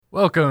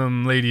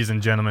Welcome, ladies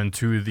and gentlemen,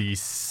 to the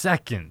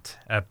second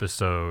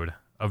episode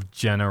of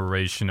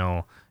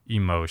Generational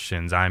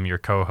Emotions. I'm your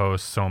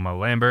co-host, Soma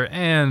Lambert,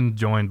 and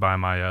joined by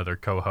my other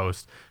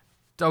co-host,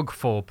 Doug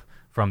Fulp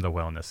from the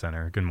Wellness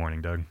Center. Good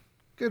morning, Doug.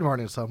 Good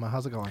morning, Soma.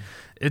 How's it going?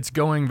 It's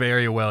going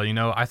very well. You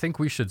know, I think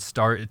we should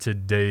start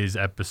today's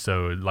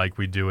episode like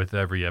we do with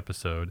every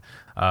episode.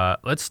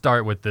 Let's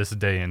start with this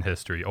day in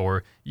history,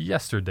 or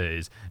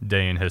yesterday's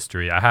day in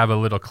history. I have a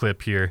little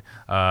clip here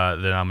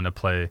that I'm going to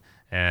play,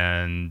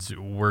 and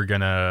we're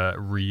going to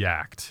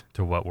react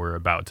to what we're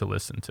about to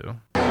listen to.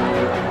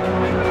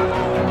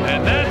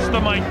 And that's the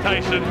Mike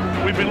Tyson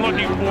we've been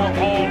looking for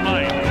all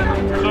night.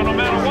 So no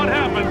matter what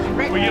happens,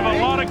 we give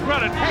a lot of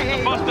credit to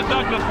Buster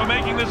Douglas for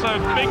making this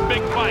a big, big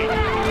fight.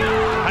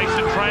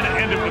 Tyson trying to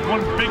end it with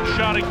one big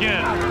shot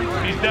again.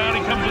 He's down,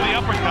 he comes with the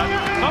uppercut.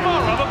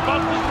 Somehow or other,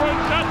 Buster's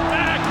throwing shots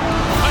back.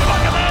 Hey,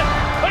 look at this!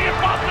 Look at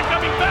Buster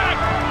coming back!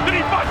 Did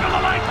he buckle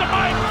the legs to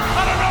Mike?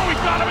 I don't know, he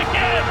got him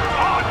again!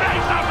 Oh,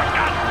 nice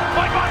uppercut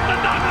by Buster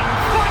Douglas!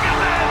 Look at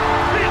this!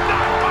 He's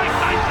knocked Mike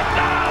Tyson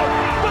down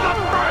for the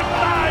first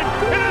time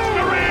in his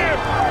career!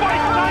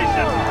 Mike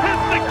Tyson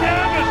hits the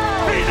canvas!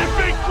 He's in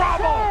big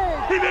trouble!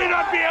 He may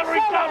not be able to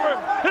recover!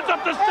 It's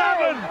up to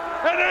 7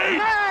 and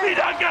 8! He's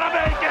not gonna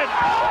make it!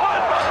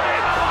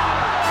 Unbelievable!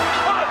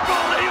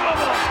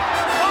 Unbelievable!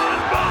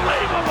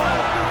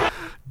 Unbelievable!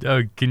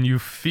 Doug, can you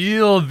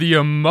feel the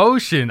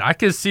emotion? I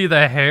can see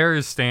the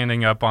hairs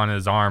standing up on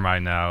his arm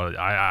right now.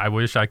 I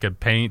wish I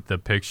could paint the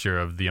picture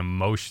of the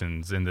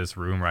emotions in this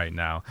room right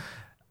now.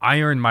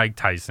 Iron Mike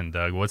Tyson,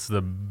 Doug, what's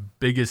the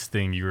biggest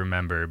thing you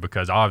remember?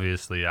 Because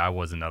obviously I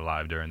wasn't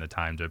alive during the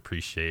time to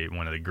appreciate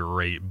one of the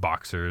great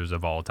boxers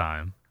of all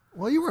time.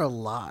 Well, you were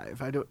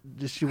alive. You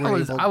weren't I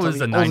was able a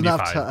to be old enough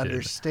 95 to kid.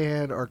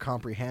 understand or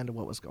comprehend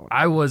what was going on.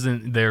 I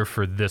wasn't there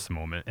for this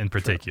moment in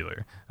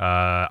particular.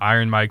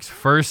 Iron Mike's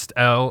first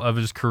L of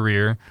his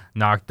career,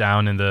 knocked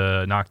out in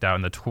the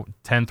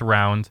 10th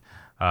round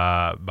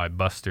by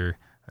Buster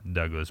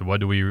Douglas.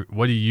 What do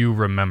you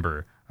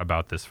remember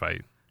about this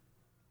fight?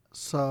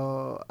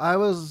 So I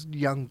was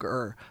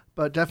younger,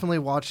 but definitely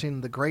watching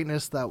the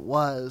greatness that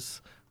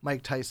was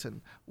Mike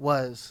Tyson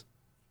was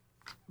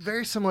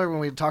very similar when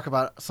we talk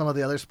about some of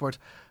the other sports,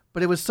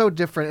 but it was so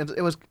different.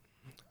 It was,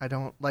 I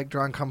don't like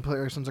drawing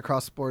comparisons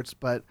across sports,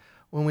 but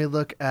when we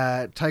look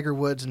at Tiger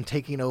Woods and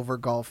taking over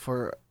golf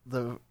for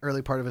the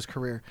early part of his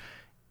career,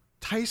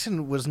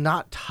 Tyson was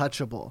not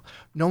touchable.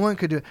 No one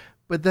could do it.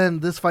 But then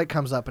this fight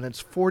comes up and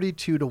it's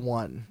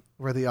 42-1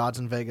 were the odds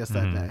in Vegas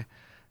that day.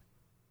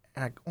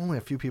 And only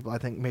a few people, I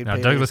think, made. Now,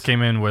 Bailey's. Douglas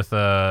came in with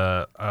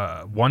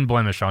one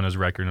blemish on his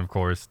record, and of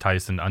course,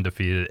 Tyson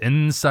undefeated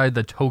inside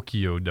the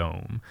Tokyo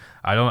Dome.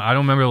 I don't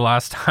remember the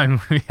last time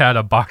we had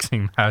a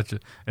boxing match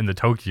in the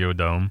Tokyo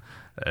Dome,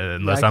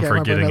 unless I'm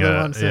forgetting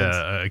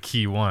a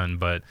key one.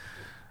 But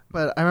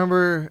I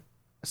remember,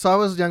 so I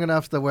was young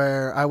enough to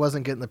where I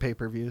wasn't getting the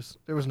pay-per-views.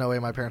 There was no way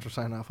my parents were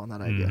signing off on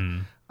that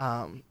idea.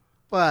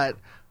 But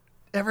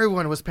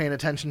everyone was paying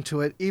attention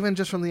to it, even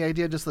just from the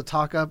idea, just the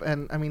talk up.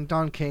 And I mean,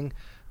 Don King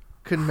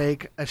could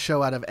make a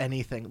show out of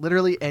anything,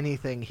 literally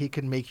anything he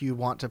could make you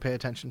want to pay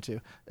attention to,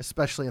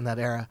 especially in that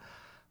era.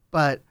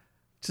 But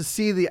to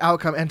see the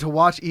outcome and to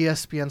watch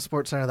ESPN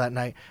SportsCenter that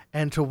night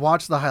and to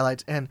watch the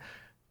highlights and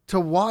to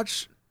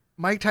watch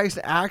Mike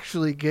Tyson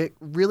actually get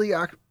really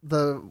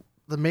the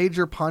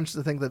major punch,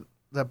 the thing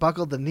that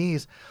buckled the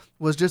knees,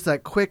 was just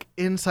that quick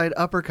inside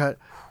uppercut,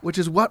 which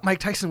is what Mike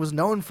Tyson was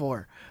known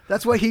for.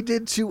 That's what he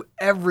did to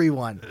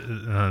everyone.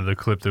 The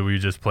clip that we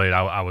just played,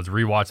 I was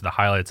rewatching the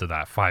highlights of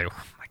that fight.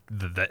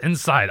 The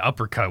inside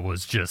uppercut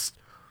was just,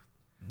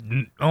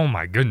 oh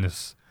my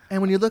goodness. And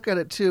when you look at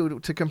it too,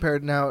 to compare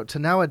it now to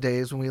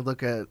nowadays, when we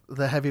look at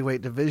the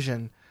heavyweight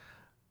division,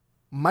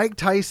 Mike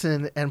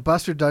Tyson and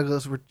Buster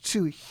Douglas were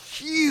two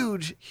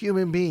huge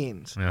human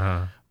beings,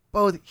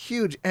 both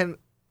huge, and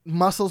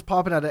muscles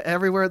popping out of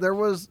everywhere. There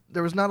was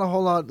not a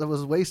whole lot that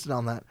was wasted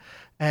on that,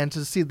 and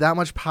to see that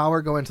much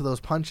power go into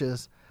those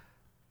punches,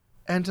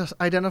 and to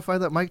identify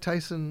that Mike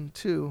Tyson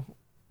too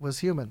was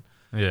human.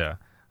 Yeah.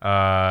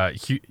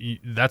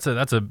 That's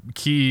a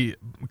key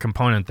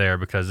component there,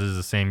 because this is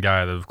the same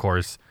guy that, of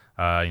course,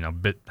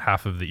 bit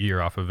half of the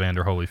ear off of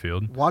Vander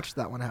Holyfield. Watch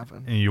that one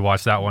happen. And you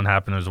watch that one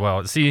happen as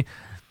well. See,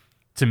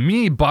 to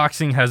me,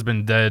 boxing has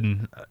been dead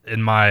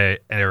in my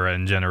era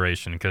and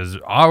generation, because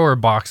our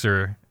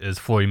boxer is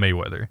Floyd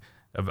Mayweather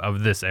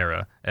of this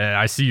era. And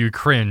I see you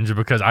cringe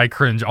because I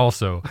cringe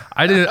also.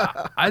 I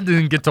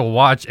didn't get to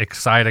watch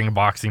exciting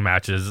boxing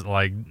matches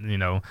like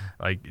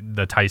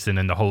the Tyson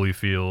and the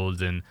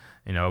Holyfields, and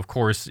of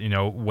course,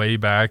 way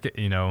back,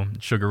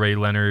 Sugar Ray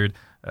Leonard,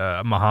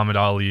 Muhammad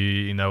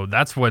Ali,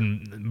 that's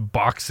when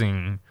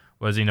boxing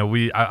was,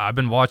 I've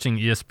been watching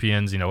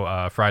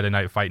ESPN's, Friday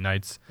Night Fight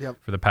Nights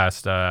for the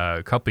past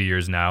couple of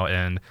years now,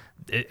 and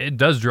it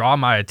does draw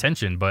my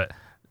attention, but,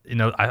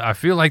 I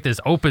feel like this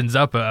opens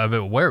up a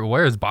bit.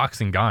 Where is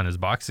boxing gone? Is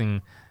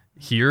boxing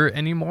here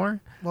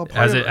anymore? Well,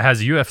 has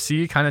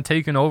UFC kind of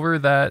taken over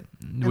that,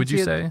 would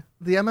you say?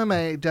 The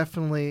MMA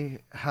definitely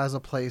has a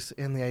place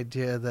in the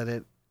idea that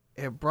it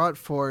brought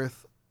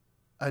forth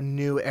a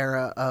new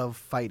era of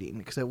fighting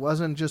because it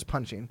wasn't just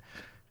punching,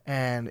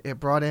 and it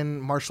brought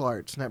in martial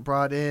arts and it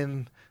brought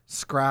in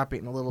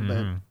scrapping a little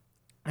bit,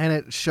 and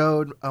it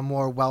showed a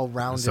more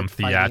well-rounded some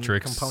fighting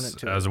theatrics component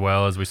to as it.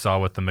 well, as we saw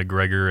with the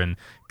McGregor and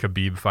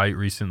Khabib fight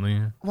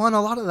recently. Well, and a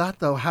lot of that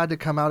though had to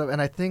come out of,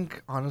 and I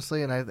think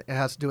honestly, it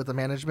has to do with the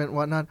management and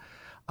whatnot.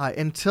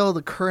 Until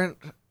the current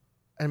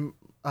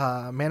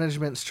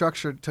management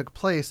structure took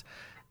place,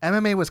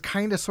 MMA was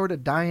kind of sort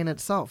of dying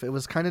itself. It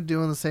was kind of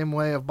doing the same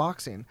way of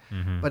boxing,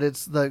 but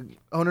it's the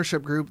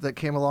ownership group that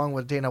came along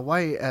with Dana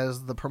White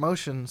as the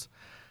promotions.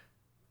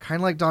 Kind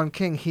of like Don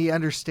King, he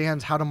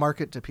understands how to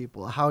market to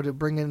people, how to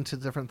bring into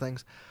different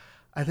things.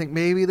 I think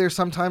maybe there's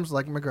sometimes,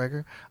 like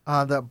McGregor,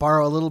 that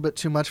borrow a little bit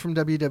too much from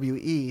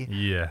WWE.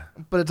 Yeah.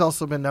 But it's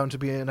also been known to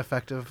be an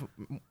effective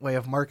way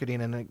of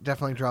marketing, and it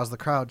definitely draws the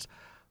crowds.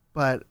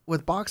 But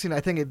with boxing, I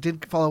think it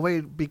did fall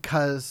away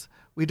because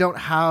we don't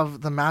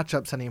have the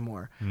matchups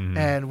anymore.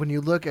 And when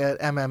you look at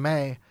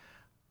MMA,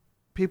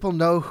 people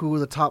know who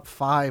the top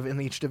 5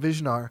 in each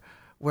division are,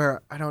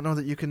 where I don't know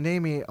that you can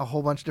name me a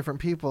whole bunch of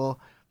different people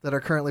that are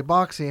currently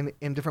boxing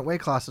in different weight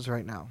classes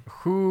right now.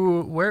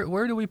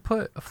 Where do we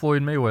put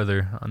Floyd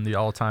Mayweather on the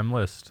all-time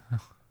list?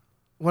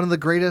 One of the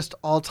greatest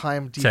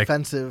all-time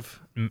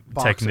defensive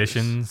boxers.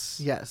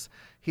 Technicians. Yes.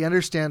 He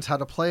understands how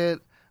to play it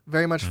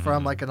very much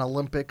from like an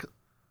Olympic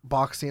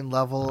boxing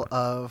level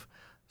of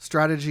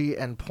strategy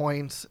and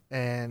points,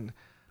 and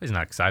he's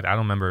not excited. I don't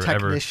remember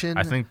technician. ever.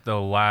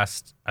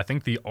 I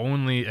think the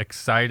only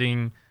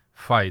exciting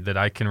fight that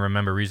I can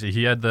remember recently,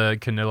 he had the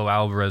Canelo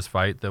Alvarez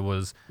fight that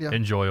was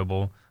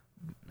enjoyable.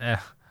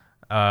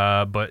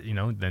 But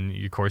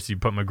then of course you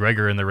put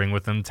McGregor in the ring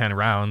with him 10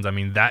 rounds. I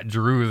mean, that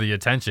drew the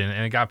attention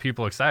and it got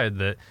people excited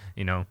that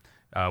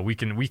we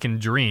can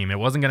dream. It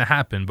wasn't going to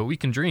happen, but we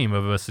can dream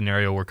of a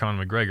scenario where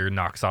Conor McGregor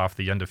knocks off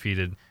the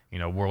undefeated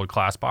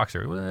world-class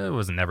boxer. It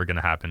was never going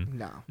to happen.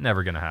 No.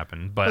 Never going to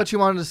happen. But you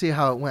wanted to see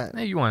how it went.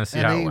 You want to see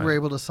how it went. And they were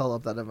able to sell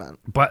up that event.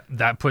 But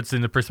that puts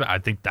into perspective, I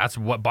think that's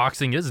what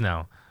boxing is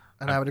now.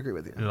 And I would agree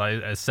with you.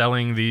 Like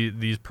selling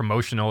these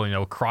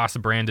promotional,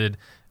 cross-branded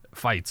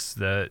fights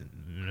that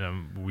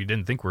we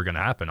didn't think were going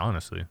to happen,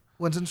 honestly.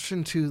 What's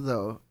interesting, too,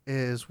 though,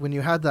 is when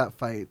you had that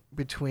fight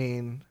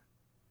between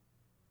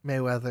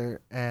Mayweather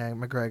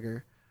and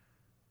McGregor,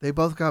 they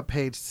both got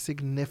paid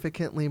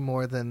significantly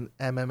more than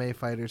MMA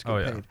fighters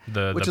get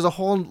paid, which is a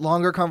whole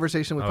longer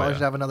conversation we probably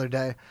should have another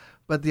day.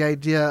 But the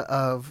idea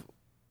of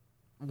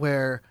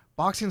where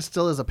boxing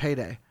still is a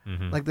payday.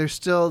 Like there's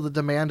still the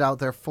demand out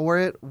there for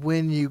it.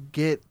 When you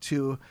get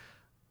to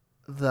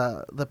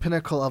the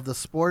pinnacle of the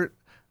sport,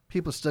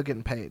 people are still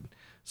getting paid.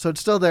 So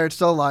it's still there. It's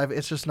still alive.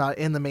 It's just not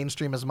in the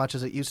mainstream as much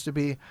as it used to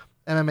be.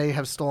 MMA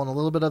have stolen a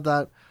little bit of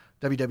that.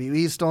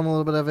 WWE's stolen a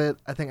little bit of it.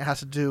 I think it has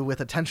to do with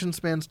attention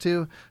spans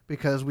too,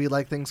 because we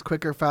like things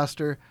quicker,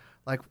 faster,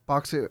 like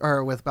boxing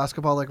or with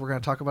basketball, like we're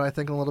going to talk about, I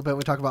think, in a little bit.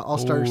 We talk about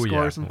all-star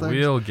scores and things.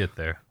 We'll get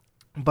there.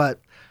 But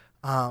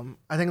I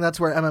think that's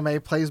where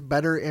MMA plays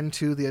better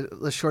into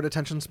the short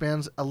attention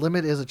spans. A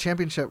limit is a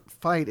championship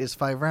fight is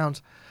 5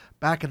 rounds.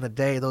 Back in the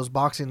day, those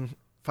boxing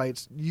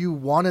fights, you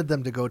wanted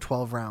them to go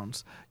 12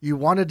 rounds. You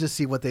wanted to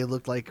see what they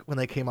looked like when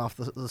they came off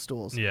the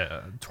stools.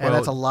 Yeah. And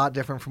that's a lot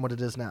different from what it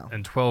is now.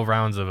 And 12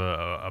 rounds of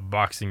a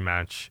boxing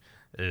match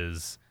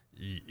is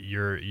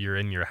you're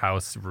in your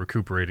house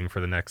recuperating for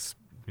the next,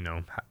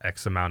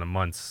 X amount of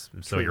months.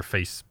 So your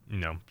face,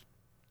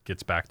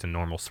 gets back to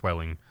normal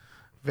swelling.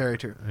 Very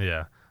true.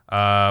 Yeah.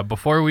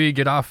 Before we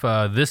get off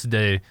this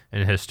day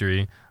in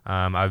history,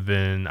 I've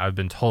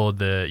been told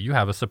that you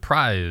have a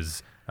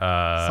surprise.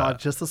 Saw it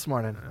just this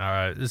morning. All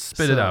right, just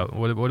spit it out.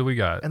 What do we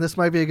got? And this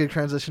might be a good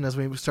transition as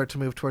we start to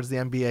move towards the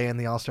NBA and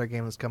the All-Star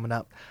game that's coming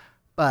up.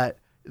 But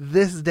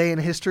this day in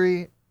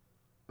history,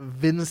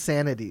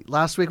 Vinsanity.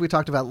 Last week we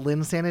talked about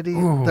Linsanity.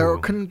 Ooh, there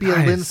couldn't be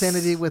nice. a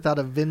Linsanity without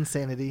a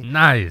Vinsanity.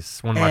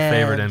 Nice. One of my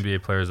favorite And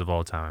NBA players of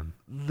all time.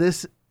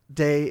 This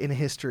day in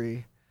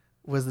history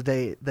was the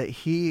day that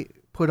he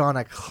put on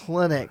a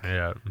clinic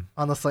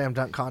on the slam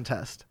dunk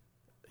contest.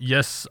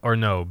 Yes or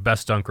no,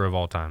 best dunker of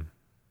all time?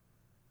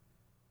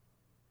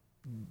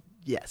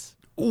 Yes.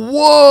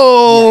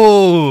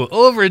 Whoa! Yes.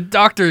 Over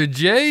Dr.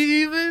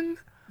 J even?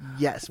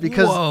 Yes,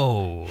 because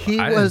I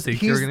didn't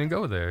think you were going to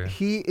go there.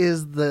 He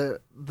is the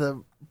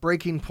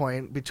breaking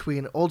point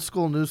between old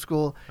school, new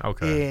school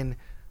in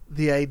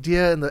the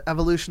idea and the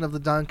evolution of the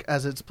dunk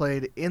as it's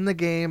played in the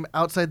game,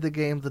 outside the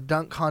game, the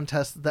dunk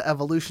contest, the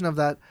evolution of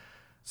that.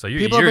 So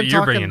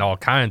you're bringing all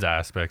kinds of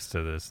aspects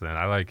to this then.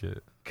 I like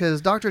it.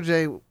 Because Dr.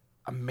 J,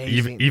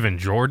 amazing. Even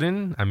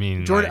Jordan? I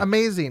mean... Jordan,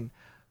 amazing.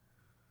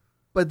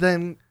 But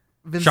then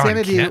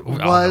Vinsanity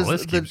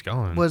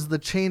was the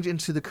change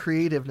into the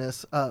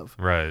creativeness of...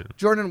 Right.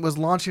 Jordan was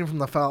launching from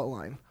the foul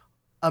line.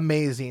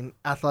 Amazing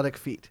athletic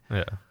feat.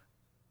 Yeah.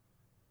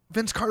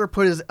 Vince Carter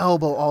put his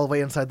elbow all the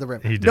way inside the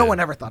rim. He did. No one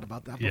ever thought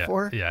about that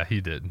before. Yeah, he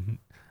did.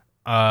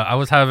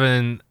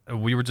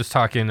 We were just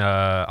talking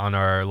on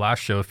our last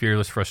show,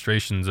 Fearless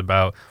Frustrations,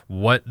 about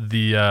what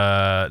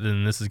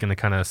and this is going to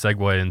kind of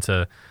segue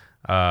into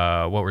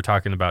what we're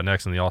talking about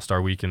next in the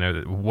All-Star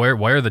Weekend,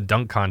 where the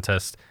dunk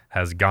contest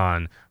has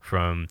gone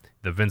from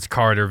the Vince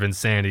Carter,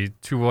 Vinsanity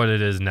to what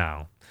it is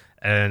now.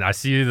 And I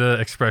see the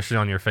expression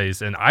on your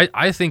face, and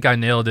I think I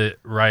nailed it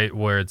right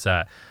where it's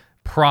at.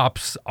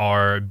 Props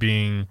are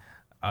being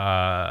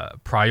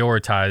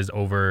prioritized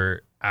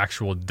over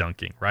actual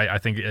dunking, right? I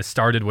think it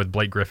started with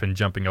Blake Griffin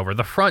jumping over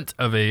the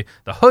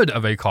hood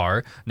of a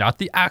car, not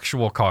the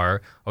actual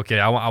car. Okay,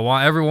 I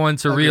want everyone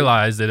to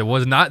realize that it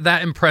was not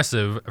that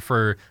impressive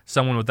for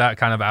someone with that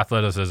kind of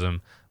athleticism.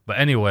 But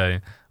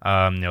anyway,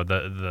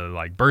 the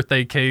like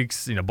birthday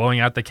cakes, blowing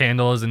out the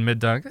candles in mid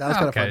dunk. That was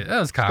kind of fun. That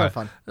was kind of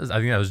fun. I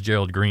think that was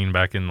Gerald Green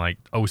back in like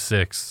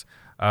 2006.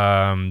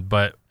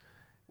 But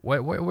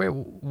what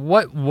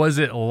was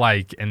it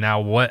like, and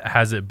now what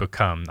has it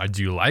become?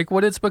 Do you like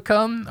what it's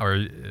become, or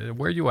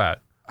where are you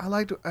at?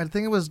 I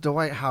think it was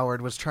Dwight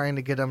Howard was trying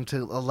to get him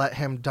to let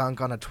him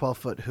dunk on a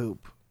 12-foot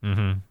hoop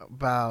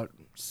about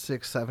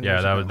 6-7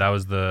 years ago. Yeah, that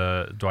was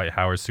the Dwight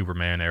Howard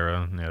Superman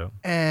era. Yeah.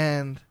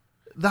 And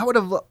that would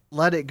have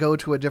let it go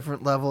to a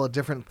different level, a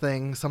different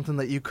thing, something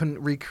that you couldn't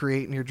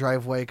recreate in your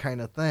driveway kind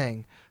of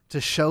thing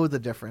to show the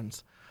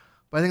difference.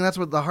 But I think that's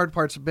what the hard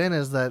part's been,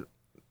 is that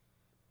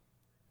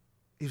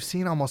you've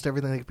seen almost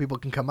everything that people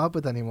can come up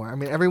with anymore. I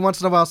mean, every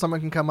once in a while, someone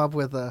can come up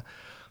with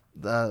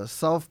the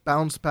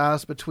self-bounce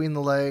pass between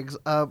the legs,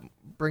 up,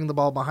 bring the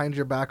ball behind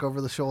your back over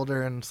the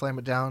shoulder and slam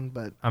it down.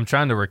 But I'm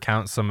trying to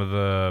recount some of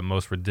the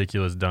most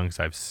ridiculous dunks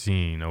I've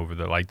seen over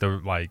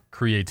the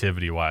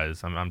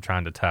creativity-wise. I'm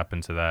trying to tap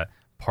into that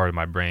part of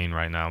my brain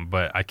right now,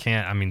 but I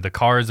can't. I mean, the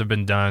cars have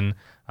been done.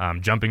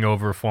 Jumping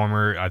over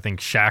I think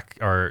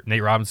Shaq or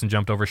Nate Robinson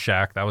jumped over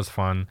Shaq. That was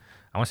fun.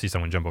 I want to see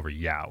someone jump over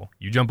Yao.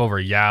 You jump over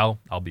Yao,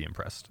 I'll be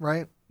impressed.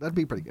 Right? That'd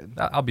be pretty good.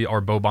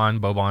 Or Boban.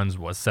 Boban's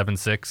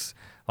 7'6".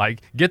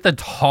 Like, get the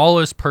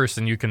tallest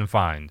person you can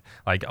find.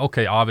 Like,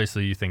 okay,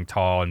 obviously you think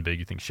tall and big,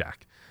 you think Shaq.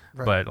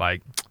 Right. But,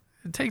 like,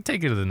 take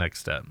it to the next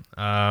step.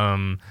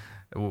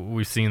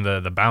 We've seen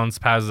the bounce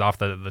passes off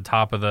the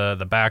top of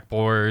the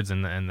backboards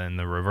and then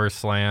the reverse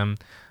slam.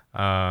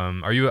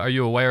 Are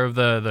you aware of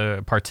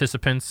the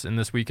participants in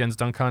this weekend's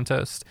dunk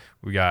contest?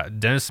 We got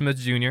Dennis Smith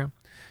Jr.,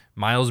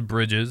 Miles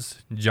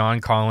Bridges, John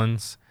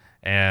Collins,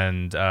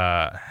 and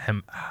Hamidou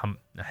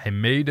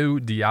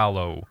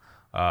Diallo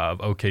of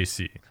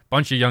OKC.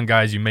 Bunch of young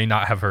guys you may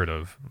not have heard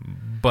of,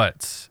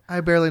 but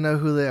I barely know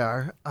who they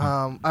are.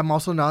 I'm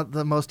also not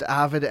the most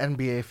avid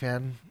NBA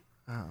fan.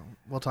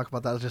 We'll talk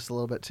about that just a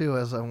little bit too,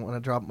 as I want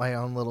to drop my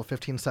own little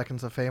 15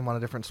 seconds of fame on a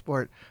different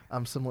sport.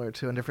 Similar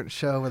to a different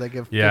show where they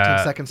give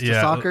 15 seconds to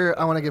soccer.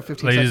 I want to give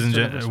 15 Ladies seconds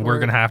and gentlemen, we're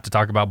going to have to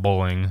talk about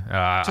bowling.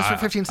 Just for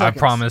 15 seconds. I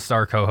promised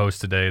our co-host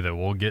today that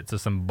we'll get to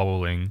some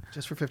bowling.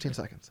 Just for 15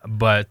 seconds.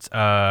 But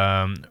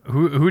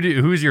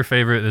who's your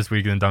favorite this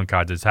week in the dunk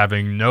contest?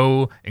 Having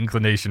no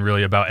inclination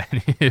really about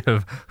any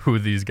of who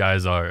these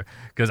guys are.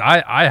 Because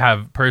I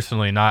have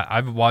personally not.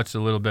 I've watched a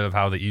little bit of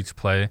how they each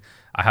play.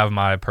 I have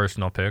my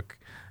personal pick.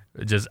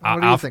 What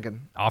are you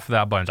thinking? Off of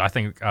that bunch, I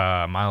think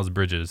Miles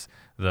Bridges.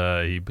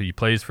 He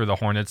plays for the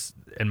Hornets,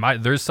 and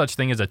there's such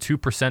thing as a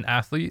 2%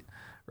 athlete,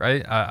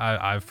 right?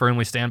 I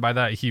firmly stand by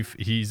that.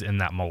 He's in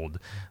that mold.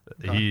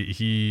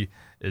 He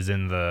is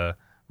in the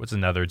what's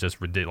another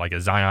just like the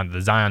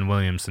Zion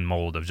Williamson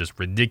mold of just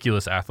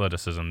ridiculous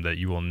athleticism that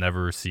you will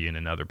never see in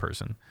another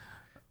person.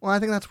 Well, I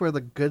think that's where the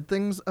good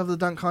things of the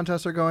dunk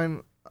contest are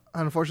going.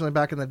 Unfortunately,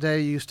 back in the day,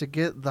 you used to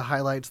get the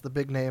highlights, the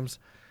big names.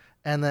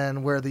 And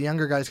then where the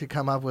younger guys could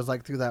come up was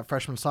like through that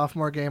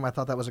freshman-sophomore game. I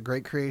thought that was a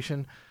great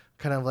creation,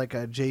 kind of like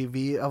a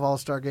JV of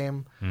All-Star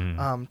game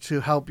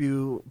to help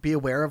you be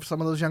aware of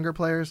some of those younger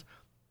players.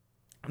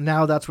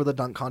 Now that's where the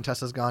dunk contest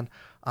has gone.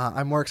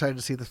 I'm more excited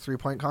to see the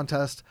three-point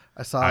contest.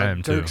 I saw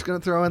Dirk's going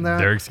to throw in there.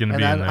 Dirk's going to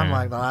be in there. I'm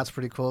like, oh, that's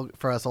pretty cool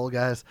for us old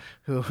guys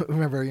who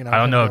remember, I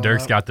don't know if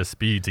Dirk's got the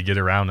speed to get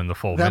around in the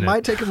full minute. That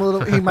might take him a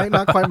little. He might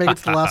not quite make it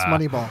to the last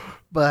money ball,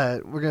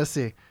 but we're going to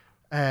see.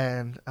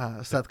 And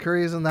Seth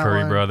Curry's in that Curry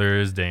one.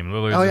 brothers, Dame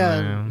Lillard's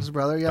in there. His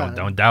brother, yeah.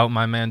 Don't doubt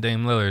my man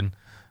Dame Lillard.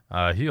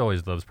 He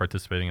always loves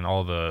participating in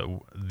all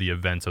the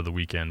events of the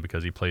weekend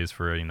because he plays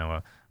for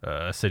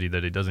a city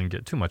that he doesn't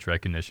get too much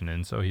recognition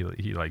in, so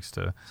he likes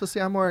to. So see,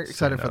 I'm more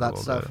excited for that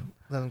stuff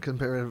than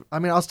comparative. I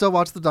mean, I'll still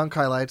watch the dunk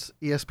highlights.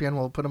 ESPN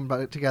will put them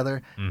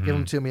together, give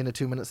them to me in a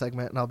 2-minute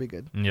segment, and I'll be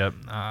good. Yep,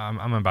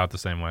 I'm about the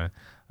same way.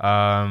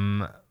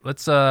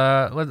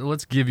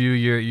 Let's give you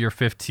your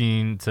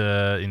 15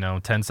 to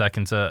 10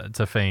 seconds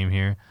to fame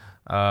here.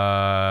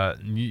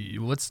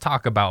 Let's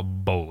talk about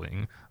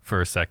bowling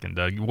for a second,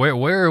 Doug.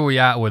 Where are we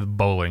at with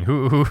bowling?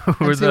 Who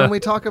when we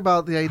talk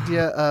about the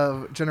idea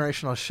of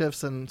generational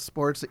shifts in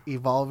sports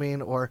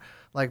evolving, or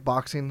like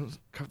boxing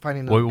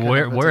finding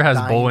where has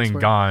bowling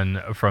gone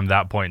from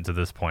that point to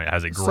this point?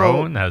 Has it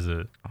grown? Has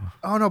it?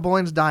 Oh no,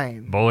 bowling's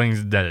dying.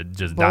 Bowling's dead,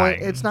 dying.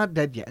 It's not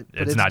dead yet.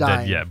 But it's not dying.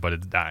 Dead yet, but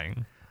it's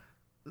dying.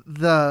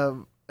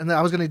 And then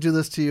I was going to do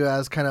this to you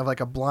as kind of like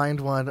a blind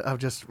one of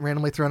just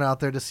randomly thrown out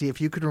there to see if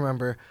you could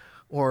remember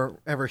or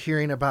ever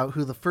hearing about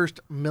who the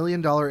first $1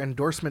 million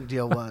endorsement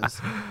deal was,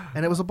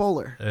 and it was a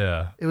bowler.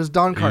 Yeah. It was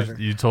Don Carter.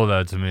 You told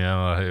that to me.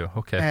 I'm like,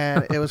 okay.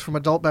 And it was from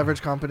adult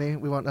beverage company.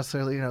 We won't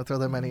necessarily, throw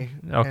them any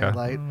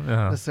light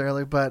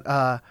necessarily,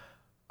 but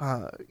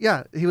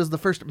he was the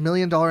first $1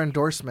 million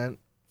endorsement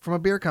from a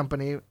beer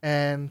company,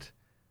 and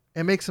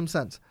it makes some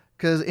sense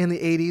because in the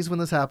 80s when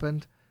this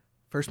happened,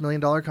 first $1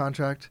 million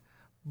contract,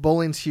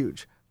 bowling's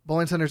huge.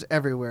 Bowling centers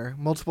everywhere,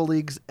 multiple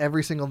leagues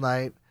every single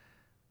night.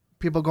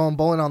 People going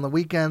bowling on the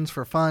weekends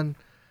for fun.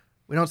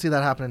 We don't see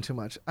that happening too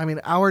much. I mean,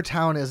 our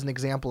town is an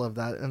example of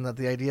that, and that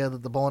the idea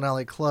that the bowling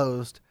alley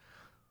closed,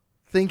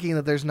 thinking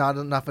that there's not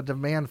enough of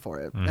demand for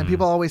it. Mm-hmm. And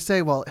people always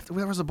say, well, if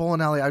there was a bowling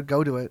alley, I'd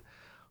go to it.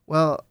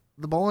 Well,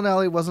 the bowling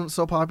alley wasn't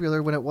so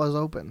popular when it was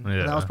open. Yeah.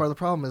 And that was part of the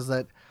problem, is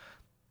that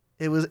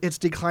it's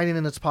declining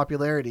in its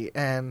popularity.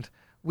 And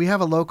we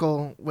have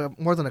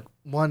more than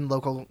one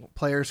local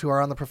players who are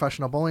on the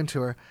professional bowling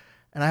tour,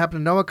 and I happen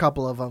to know a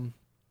couple of them.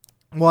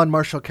 One,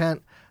 Marshall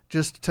Kent,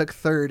 just took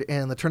third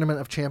in the Tournament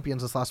of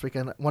Champions this last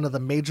weekend, one of the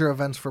major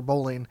events for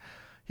bowling.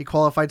 He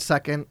qualified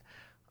second,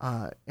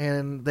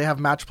 and they have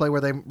match play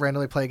where they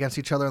randomly play against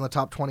each other in the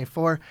top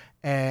 24,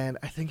 and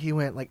I think he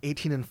went like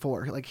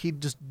 18-4. Like, he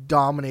just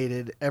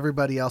dominated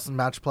everybody else in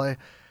match play.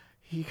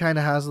 He kind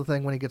of has the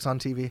thing when he gets on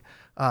TV.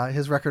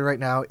 His record right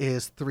now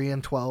is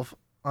 3-12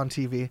 on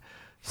TV.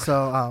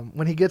 So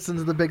when he gets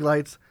into the big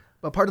lights,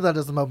 but part of that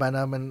is the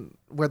momentum and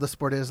where the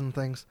sport is and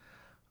things.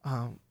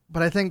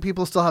 But I think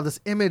people still have this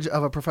image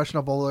of a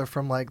professional bowler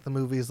from like the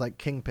movies like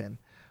Kingpin.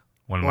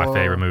 One of my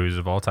favorite movies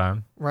of all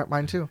time. Right,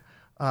 mine too.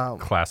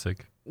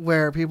 Classic.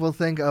 Where people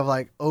think of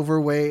like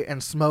overweight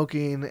and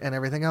smoking and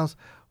everything else.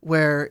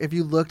 Where if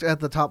you looked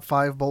at the top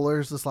 5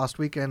 bowlers this last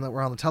weekend that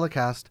were on the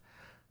telecast,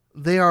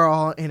 they are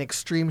all in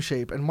extreme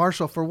shape. And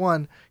Marshall, for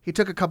one, he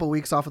took a couple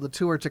weeks off of the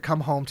tour to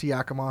come home to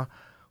Yakima,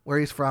 where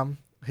he's from.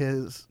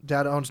 His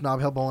dad owns Nob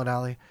Hill Bowling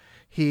Alley.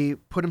 He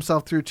put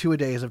himself through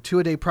 2-a-days of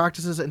 2-a-day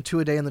practices and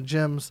 2-a-day in the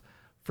gyms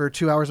for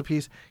 2 hours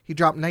apiece. He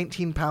dropped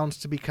 19 pounds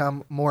to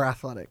become more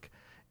athletic.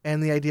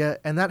 And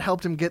that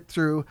helped him get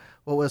through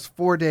what was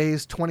 4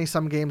 days,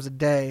 20-some games a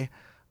day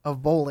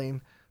of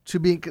bowling to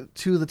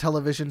the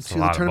television, to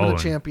the Tournament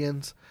of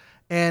Champions.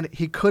 And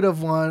he could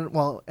have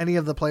won, any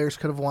of the players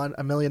could have won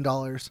 $1 million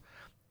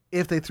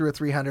if they threw a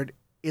 300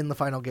 in the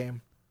final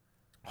game.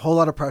 Whole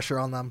lot of pressure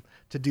on them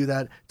to do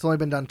that. It's only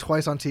been done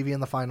twice on TV in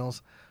the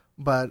finals.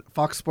 But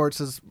Fox Sports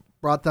has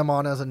brought them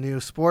on as a new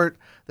sport.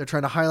 They're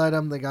trying to highlight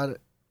them. They got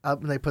it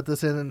up, and they put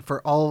this in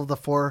for all of the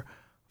 4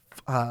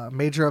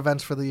 major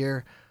events for the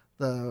year.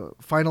 The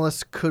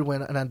finalists could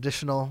win an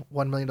additional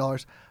 $1 million.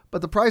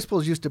 But the prize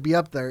pools used to be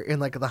up there in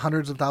like the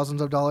hundreds of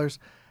thousands of dollars.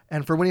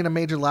 And for winning a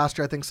major last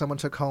year, I think someone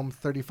took home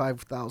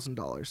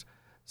 $35,000.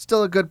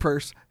 Still a good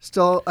purse.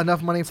 Still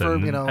enough money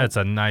That's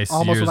a nice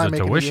years of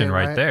tuition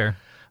right there.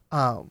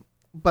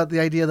 But the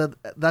idea that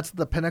that's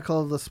the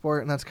pinnacle of the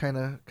sport, and that's kind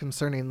of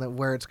concerning that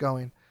where it's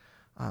going.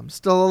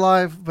 Still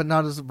alive, but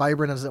not as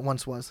vibrant as it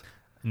once was.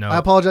 No, I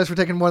apologize for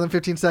taking more than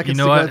 15 seconds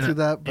to go through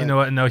that. But. You know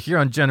what? No, here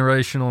on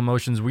Generational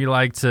Emotions, we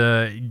like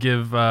to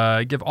give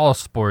all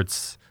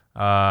sports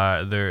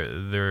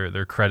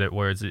their credit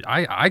where it's.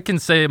 I can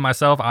say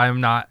myself, I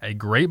am not a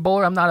great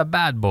bowler. I'm not a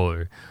bad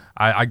bowler.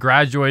 I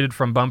graduated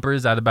from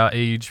bumpers at about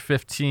age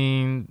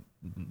 15.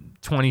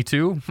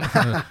 22,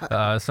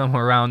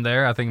 somewhere around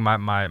there. I think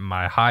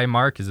my high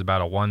mark is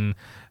about a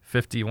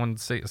 150,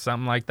 160,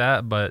 something like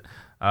that. But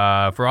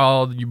for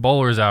all you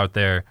bowlers out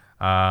there,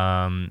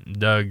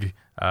 Doug,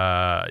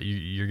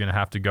 you're gonna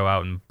have to go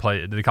out and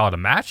play. Do they call it a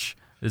match?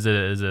 Is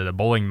it a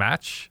bowling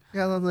match?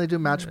 Yeah, they do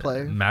match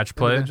play. Match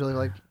play. Eventually,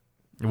 like,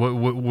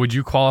 would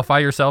you qualify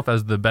yourself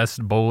as the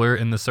best bowler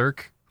in the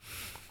circ?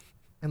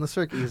 In the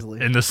circ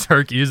easily. In the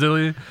circ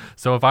easily.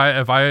 So if I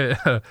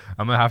I'm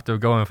gonna have to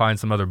go and find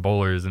some other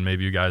bowlers, and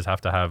maybe you guys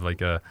have to have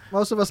like a.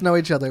 Most of us know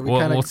each other.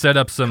 We'll set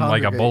up some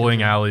like a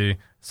bowling alley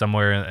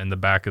somewhere in the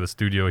back of the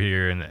studio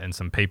here, and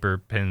some paper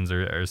pins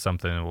or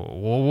something.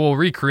 We'll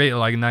recreate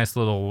like a nice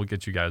little. We'll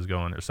get you guys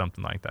going or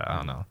something like that. I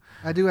don't know.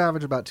 I do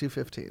average about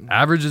 215.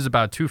 Average is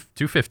about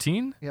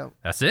 215. Yep.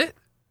 That's it.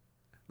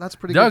 That's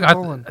pretty good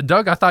bowling.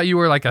 Doug, I thought you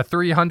were like a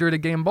 300 a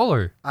game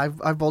bowler.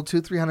 I've bowled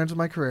 2 300s in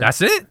my career.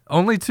 That's it?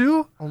 Only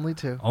 2? Only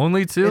 2.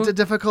 Only 2? It's a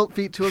difficult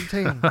feat to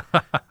obtain. All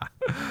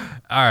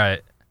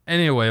right.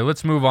 Anyway,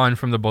 let's move on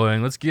from the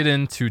bowling. Let's get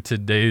into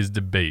today's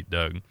debate,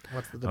 Doug.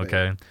 What's the debate?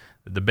 Okay.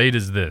 The debate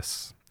is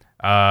this.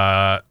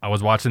 I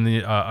was watching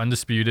the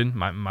Undisputed,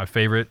 my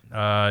favorite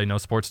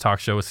sports talk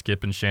show with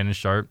Skip and Shannon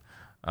Sharp.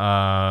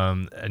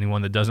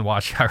 Anyone that doesn't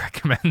watch, I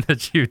recommend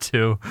that you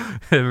do.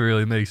 It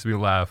really makes me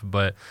laugh.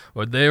 But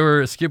what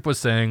Skip was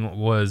saying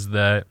was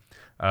that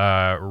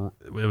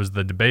it was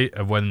the debate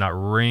of whether or not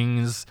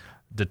rings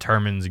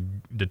determines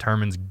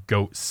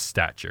GOAT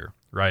stature,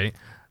 right?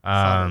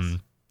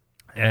 And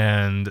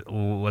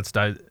let's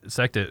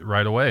dissect it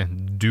right away.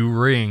 Do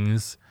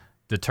rings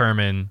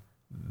determine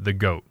the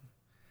GOAT?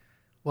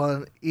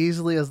 Well,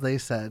 easily as they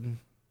said,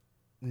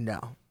 no,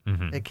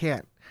 it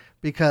can't.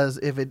 Because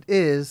if it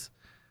is,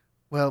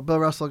 Well, Bill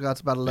Russell got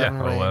about 11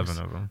 rings. 11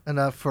 of them.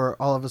 Enough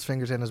for all of his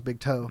fingers and his big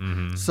toe.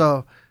 Mm-hmm.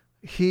 So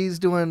he's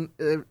doing,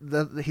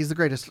 he's the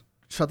greatest.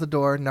 Shut the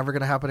door, never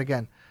going to happen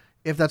again.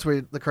 If that's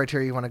where the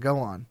criteria you want to go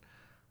on.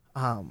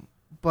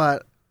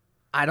 But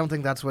I don't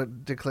think that's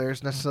what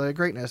declares necessarily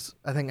greatness.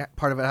 I think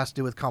part of it has to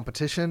do with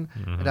competition.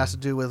 Mm-hmm. It has to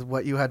do with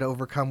what you had to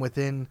overcome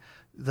within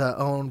the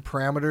own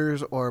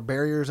parameters or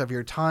barriers of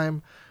your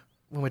time.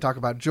 When we talk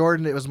about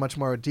Jordan, it was much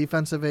more a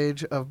defensive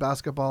age of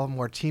basketball,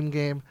 more team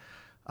game.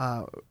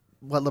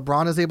 What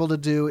LeBron is able to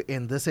do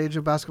in this age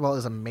of basketball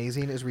is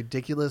amazing, is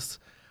ridiculous,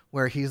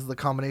 where he's the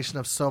combination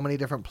of so many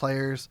different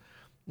players.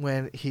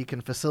 When he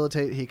can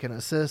facilitate, he can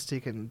assist,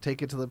 he can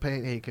take it to the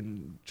paint, he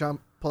can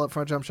pull up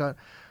front jump shot.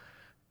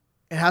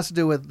 It has to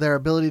do with their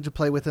ability to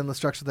play within the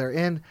structure they're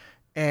in.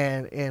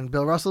 And in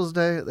Bill Russell's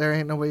day, there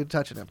ain't nobody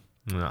touching him.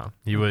 No,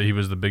 he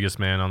was the biggest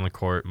man on the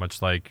court,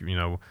 much like,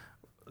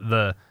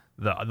 the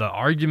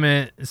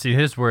argument. See,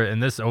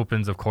 and this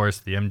opens, of course,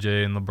 the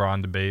MJ and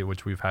LeBron debate,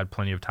 which we've had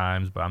plenty of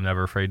times, but I'm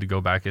never afraid to go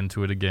back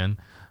into it again.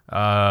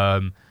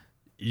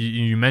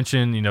 You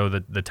mentioned,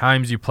 the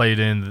times you played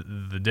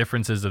in, the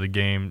differences of the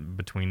game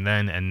between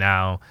then and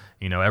now.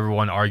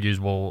 Everyone argues,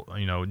 well,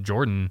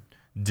 Jordan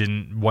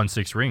didn't won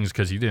 6 rings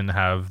because he didn't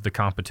have the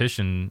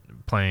competition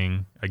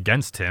playing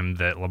against him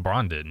that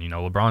LeBron did.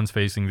 LeBron's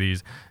facing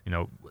these,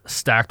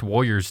 stacked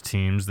Warriors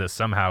teams that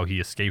somehow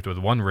he escaped with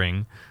 1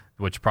 ring,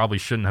 which probably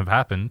shouldn't have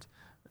happened.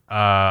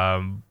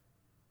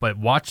 But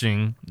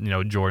watching,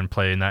 Jordan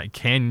play in that,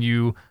 can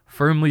you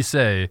firmly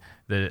say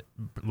that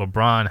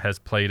LeBron has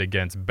played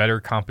against better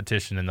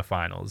competition in the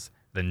finals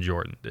than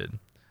Jordan did?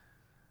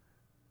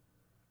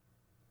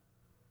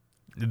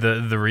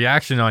 The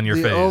reaction on your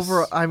face.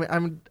 Overall,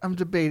 I'm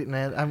debating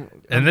it.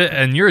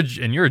 And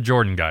you're a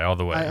Jordan guy all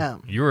the way. I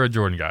am. You're a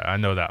Jordan guy. I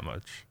know that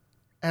much.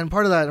 And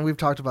part of that, and we've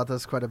talked about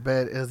this quite a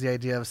bit, is the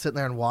idea of sitting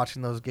there and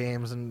watching those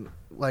games. And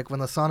like when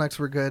the Sonics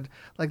were good,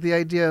 like the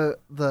idea,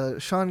 the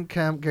Sean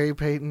Kemp, Gary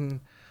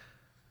Payton,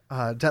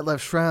 Detlef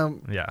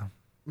Schrempf, Yeah.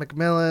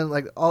 McMillan,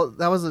 like all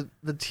that was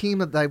the team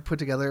that they put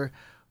together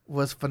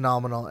was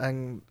phenomenal.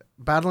 And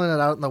battling it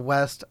out in the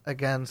West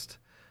against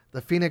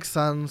the Phoenix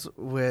Suns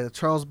with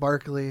Charles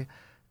Barkley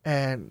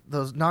and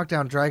those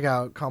knockdown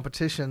drag-out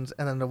competitions,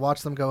 and then to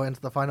watch them go into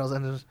the finals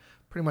and just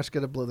pretty much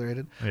get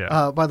obliterated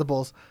by the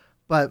Bulls.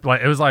 But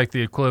it was like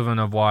the equivalent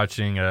of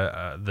watching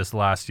this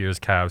last year's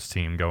Cavs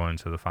team go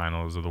into the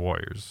finals of the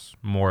Warriors,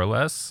 more or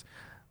less.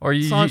 Or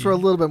Sonics were a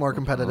little bit more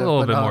competitive. A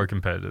little bit more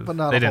competitive. But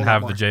not they a didn't whole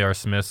have lot the J.R.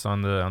 Smiths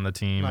on the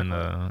team.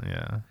 Not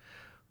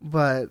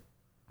But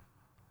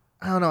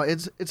I don't know.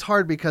 It's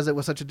hard because it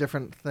was such a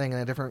different thing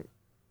and a different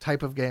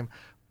type of game.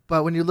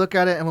 But when you look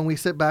at it, and when we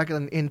sit back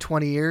in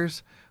 20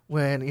 years,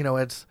 when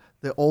it's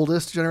the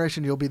oldest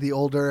generation, you'll be the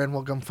older, and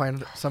we'll come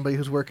find somebody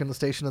who's working the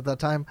station at that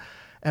time,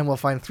 and we'll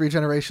find 3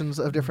 generations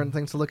of different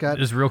things to look at.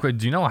 Just real quick,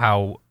 do you know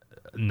how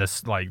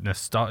nostalgic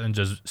and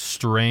just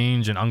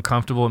strange and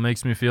uncomfortable it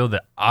makes me feel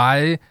that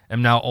I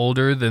am now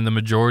older than the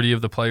majority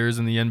of the players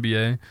in the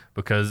NBA,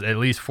 because at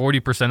least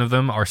 40% of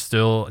them are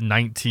still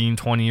 19,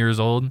 20 years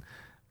old?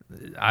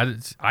 I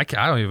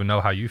don't even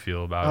know how you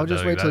feel about it. I'll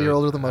just wait till you're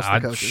older than most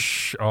of the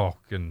coaches.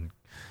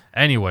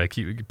 Anyway,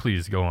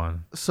 please go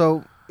on.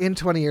 So in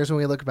 20 years when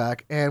we look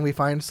back and we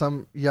find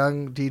some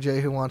young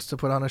DJ who wants to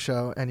put on a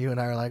show, and you and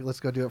I are like,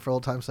 let's go do it for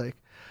old time's sake,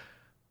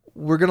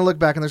 we're going to look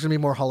back and there's going to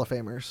be more Hall of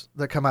Famers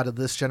that come out of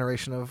this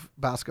generation of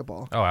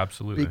basketball. Oh,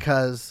 absolutely.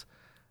 Because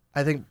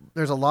I think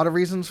there's a lot of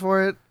reasons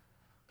for it.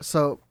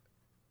 So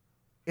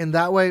in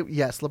that way,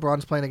 yes,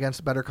 LeBron's playing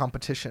against better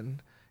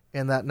competition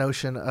in that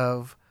notion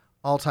of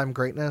all-time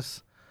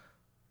greatness.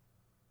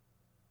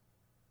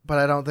 But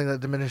I don't think that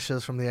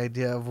diminishes from the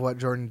idea of what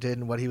Jordan did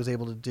and what he was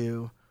able to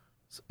do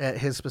at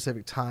his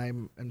specific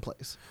time and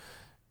place.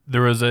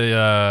 There was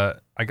I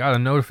got a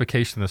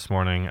notification this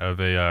morning of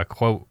a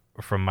quote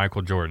from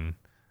Michael Jordan,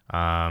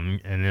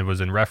 and it was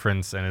in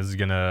reference, and it's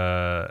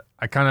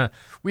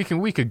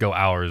we could go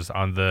hours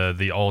on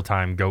the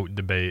all-time GOAT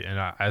debate, and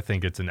I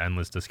think it's an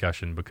endless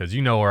discussion, because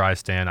you know where I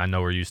stand, I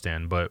know where you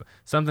stand. But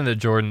something that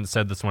Jordan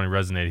said this morning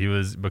resonated.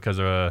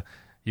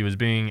 He was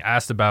being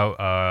asked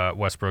about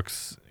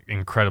Westbrook's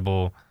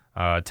incredible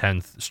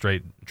 10th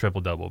straight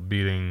triple-double,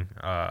 beating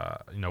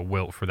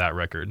Wilt for that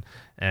record,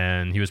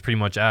 and he was pretty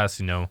much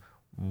asked,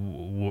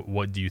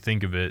 what do you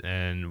think of it,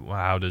 and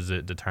how does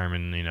it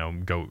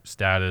determine GOAT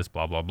status,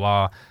 blah blah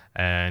blah.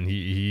 And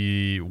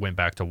he went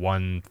back to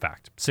one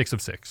fact: 6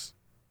 of 6.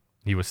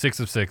 He was 6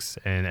 of 6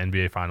 in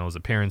NBA Finals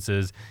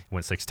appearances. He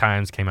went 6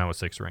 times, came out with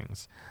 6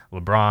 rings.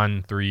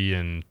 LeBron 3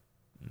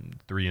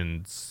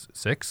 and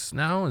 6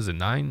 now. Is it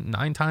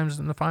 9 times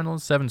in the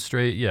finals? 7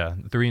 straight. Yeah,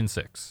 3 and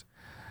 6.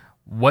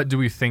 What do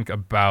we think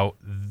about?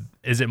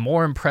 Is it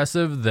more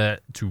impressive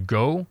that to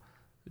go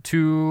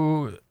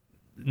to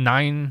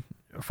 9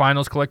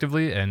 finals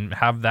collectively and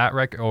have that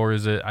record, or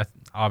is it?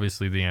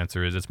 Obviously, the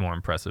answer is it's more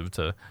impressive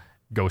to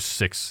go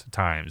 6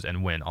 times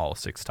and win all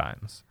 6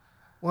 times.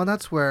 Well,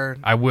 that's where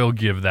I will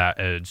give that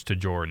edge to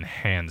Jordan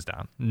hands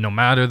down, no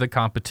matter the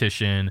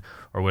competition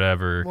or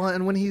whatever. Well,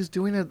 and when he's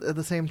doing it at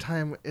the same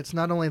time, it's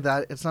not only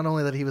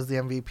that he was the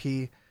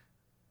MVP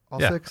all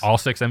 6. All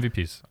 6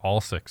 MVPs.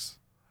 All 6.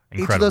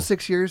 Incredible. Each of those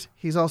 6 years,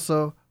 he's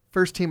also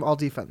first team all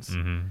defense.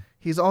 Mm-hmm.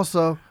 He's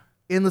also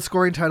in the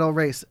scoring title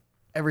race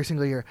every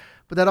single year.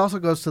 But that also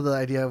goes to the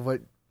idea of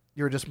what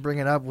you were just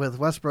bringing up with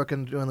Westbrook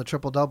and doing the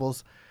triple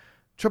doubles.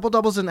 Triple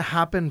doubles didn't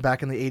happen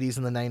back in the 80s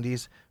and the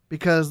 90s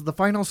because the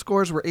final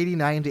scores were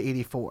 89 to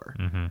 84.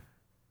 Mm-hmm.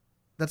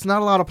 That's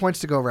not a lot of points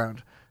to go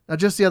around. Now,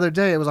 just the other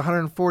day, it was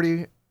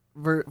 140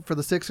 for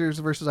the Sixers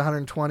versus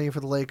 120 for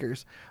the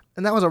Lakers.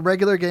 And that was a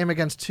regular game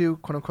against 2,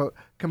 quote-unquote,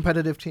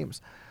 competitive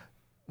teams.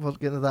 We'll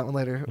get into that one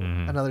later,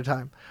 another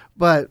time.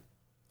 But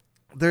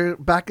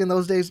back in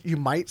those days, you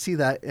might see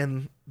that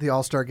in the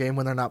All-Star game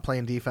when they're not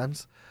playing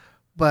defense.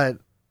 But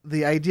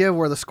the idea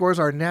where the scores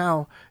are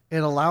now, it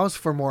allows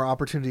for more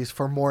opportunities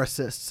for more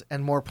assists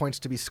and more points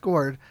to be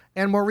scored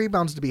and more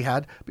rebounds to be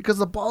had because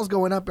the ball's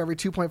going up every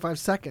 2.5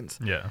 seconds.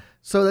 Yeah.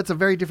 So that's a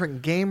very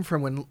different game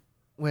from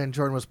when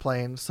Jordan was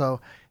playing. So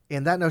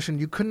in that notion,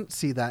 you couldn't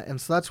see that. And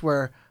so that's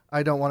where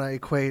I don't want to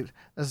equate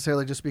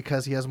necessarily just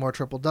because he has more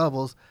triple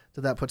doubles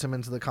that puts him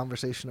into the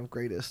conversation of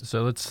greatest.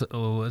 So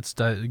let's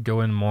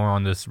go in more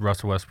on this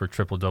Russell Westbrook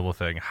triple double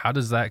thing. How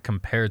does that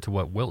compare to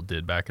what Wilt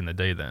did back in the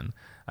day? Then,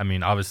 I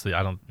mean, obviously,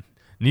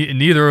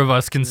 neither of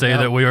us can say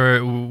that we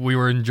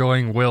were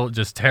enjoying Wilt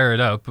just tear it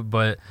up.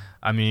 But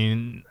I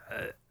mean,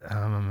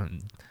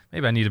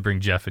 maybe I need to bring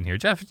Jeff in here.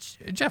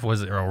 Jeff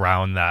wasn't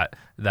around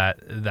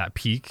that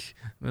peak.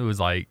 It was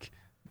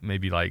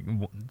maybe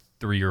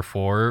 3 or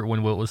 4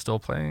 when Wilt was still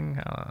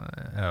playing.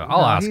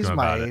 I'll ask him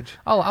about it.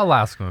 I'll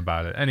ask him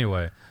about it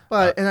anyway.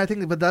 But and I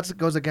think that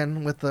goes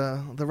again with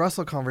the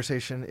Russell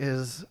conversation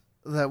is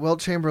that Wilt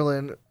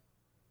Chamberlain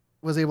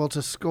was able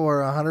to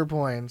score 100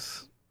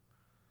 points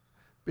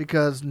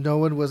because no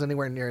one was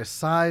anywhere near his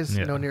size,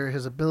 no near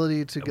his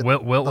ability to get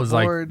Wilt the was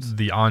boards. Like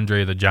the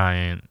Andre the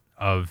Giant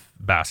of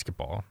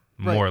basketball.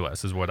 More or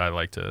less is what I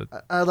like to.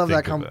 I love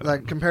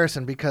that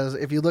comparison because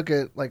if you look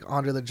at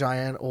Andre the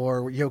Giant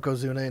or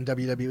Yokozuna in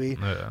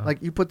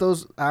WWE, you put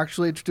those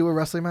actually to do a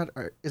wrestling match,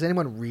 is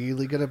anyone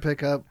really gonna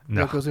pick up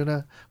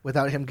Yokozuna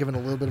without him giving a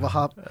little bit of a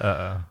hop?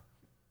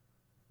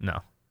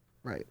 No.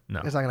 Right. No.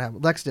 It's not gonna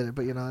happen. Lex did it,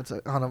 but it's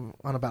on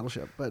a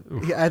battleship. But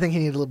I think he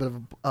needed a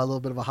little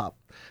bit of a hop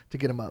to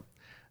get him up.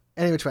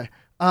 Any which way,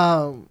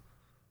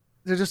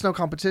 there's just no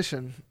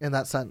competition in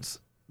that sense.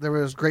 There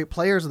was great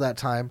players at that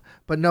time,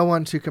 but no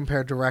one to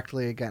compare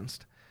directly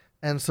against.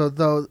 And so,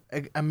 though,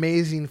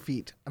 amazing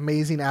feat,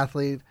 amazing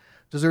athlete,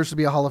 deserves to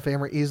be a Hall of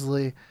Famer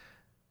easily,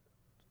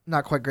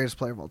 not quite greatest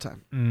player of all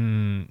time.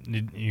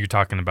 You're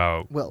talking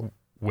about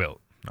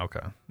Wilt. Okay.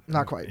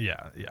 Not quite.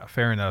 Yeah,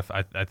 fair enough.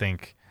 I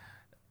think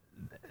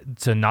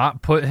to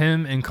not put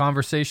him in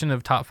conversation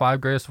of top 5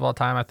 greatest of all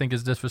time, I think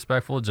is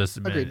disrespectful, just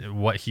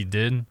what he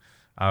did.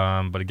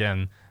 But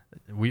again,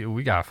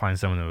 we gotta find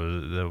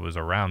someone that was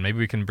around. Maybe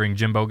we can bring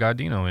Jimbo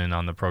Gaudino in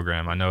on the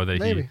program. I know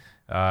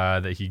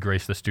that he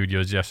graced the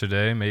studios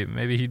yesterday.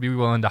 Maybe he'd be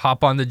willing to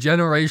hop on the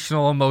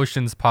Generational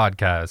Emotions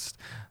podcast.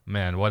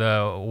 Man, what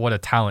a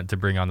talent to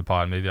bring on the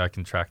pod. Maybe I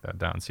can track that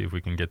down, see if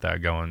we can get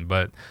that going.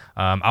 But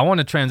I want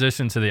to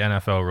transition to the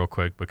NFL real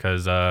quick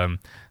because the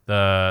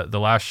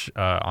last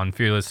on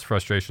Fearless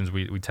Frustrations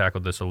we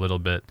tackled this a little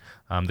bit.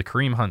 The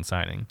Kareem Hunt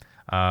signing.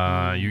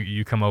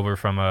 You come over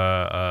from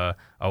a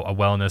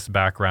wellness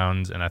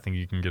background, and I think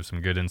you can give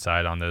some good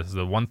insight on this.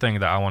 The one thing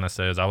that I want to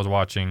say is I was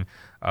watching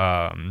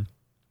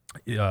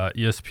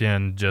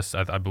ESPN just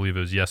I believe it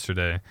was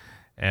yesterday,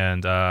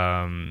 and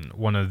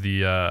one of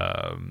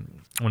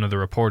the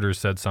reporters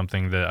said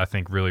something that I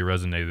think really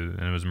resonated,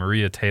 and it was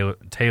Maria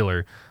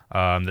Taylor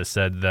that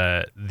said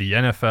that the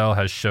NFL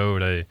has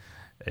showed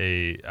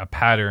a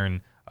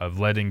pattern of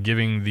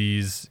giving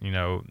these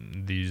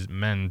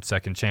men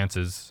second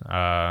chances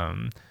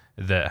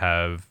that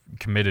have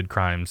committed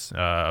crimes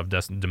of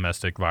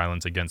domestic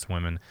violence against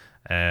women,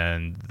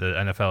 and the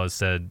NFL has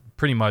said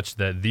pretty much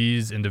that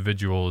these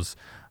individuals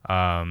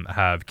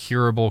have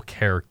curable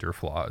character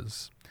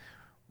flaws.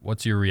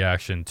 What's your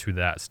reaction to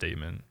that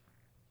statement?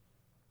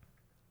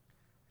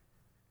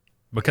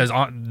 Because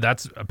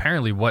that's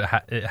apparently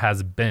what it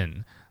has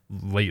been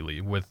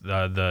lately with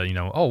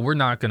we're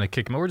not going to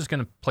kick him, we're just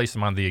going to place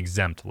him on the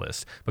exempt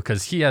list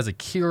because he has a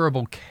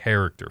curable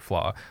character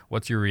flaw.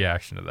 What's your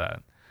reaction to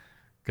that?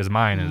 Because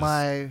mine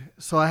is...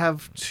 So I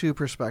have 2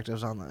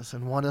 perspectives on this,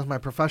 and one is my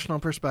professional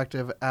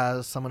perspective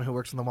as someone who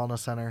works in the Wellness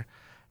Center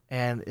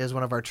and is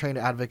one of our trained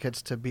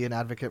advocates to be an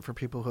advocate for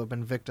people who have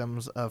been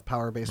victims of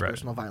power-based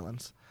personal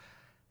violence.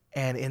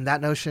 And in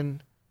that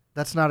notion,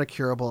 that's not a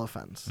curable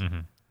offense. Mm-hmm.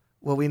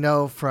 What we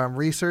know from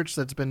research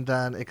that's been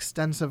done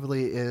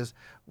extensively is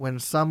when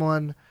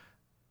someone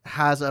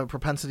has a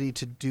propensity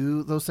to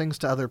do those things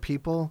to other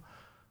people,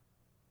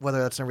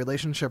 whether that's in a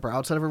relationship or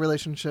outside of a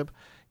relationship,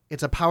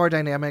 it's a power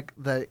dynamic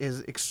that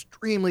is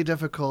extremely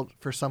difficult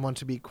for someone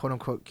to be quote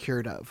unquote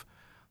cured of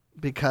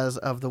because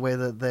of the way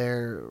that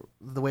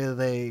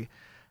they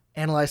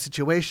analyze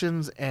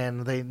situations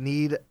and they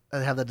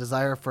have the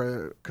desire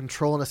for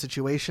control in a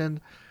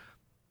situation,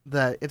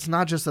 that it's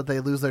not just that they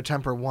lose their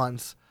temper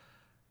once.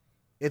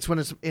 It's when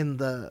it's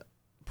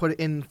put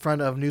in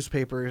front of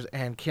newspapers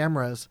and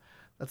cameras.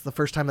 That's the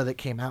first time that it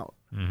came out.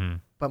 Mm-hmm.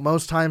 But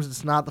most times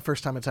it's not the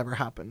first time it's ever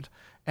happened.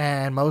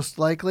 And most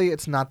likely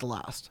it's not the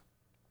last.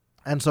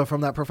 And so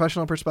from that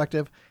professional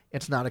perspective,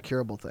 it's not a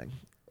curable thing.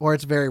 Or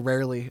it's very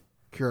rarely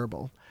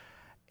curable.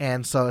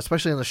 And so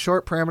especially in the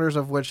short parameters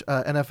of which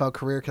an NFL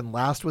career can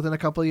last within a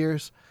couple of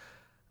years,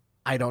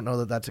 I don't know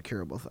that that's a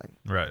curable thing.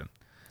 Right.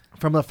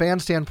 From a fan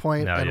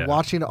standpoint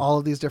watching all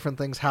of these different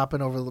things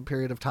happen over the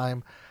period of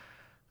time,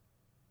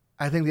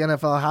 I think the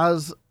NFL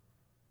has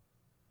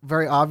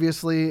very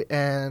obviously,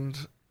 and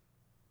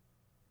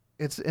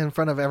it's in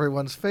front of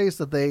everyone's face,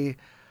 that they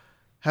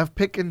have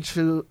picked and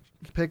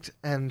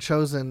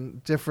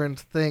chosen different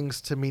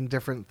things to mean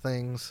different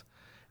things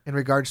in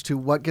regards to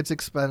what gets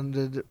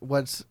expended,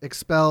 what's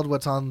expelled,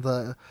 what's on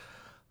the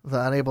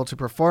unable to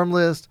perform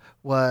list,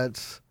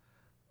 what's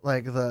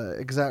like the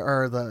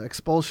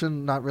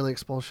expulsion, not really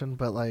expulsion,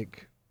 but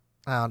like,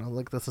 I don't know,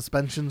 like the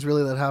suspensions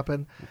really that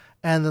happen.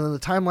 And then the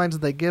timelines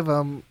that they give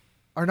them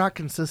are not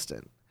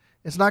consistent.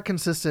 It's not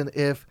consistent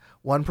if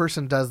one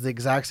person does the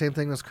exact same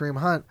thing as Kareem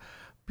Hunt.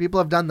 People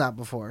have done that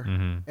before.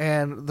 Mm-hmm.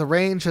 And the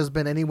range has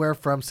been anywhere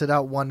from sit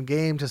out one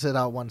game to sit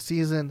out one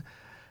season.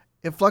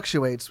 It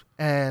fluctuates,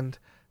 and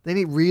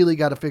they really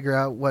got to figure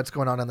out what's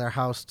going on in their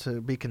house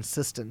to be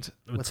consistent.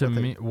 To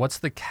me, what's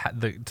the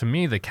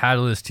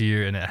catalyst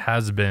here, and it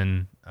has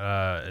been,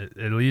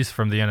 at least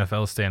from the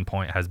NFL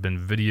standpoint, has been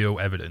video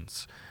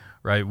evidence,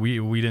 right?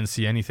 We didn't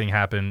see anything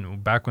happen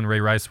back when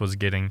Ray Rice was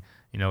getting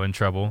in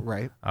trouble.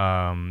 Right.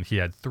 He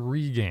had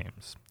 3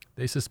 games.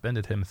 They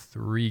suspended him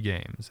 3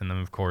 games. And then,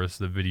 of course,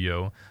 the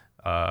video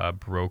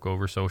broke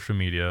over social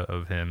media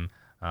of him,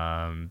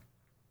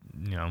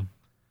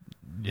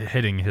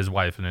 hitting his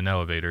wife in an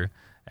elevator.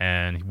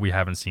 And we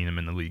haven't seen him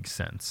in the league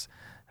since.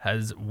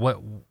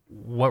 What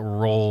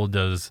role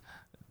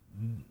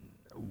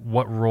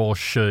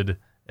should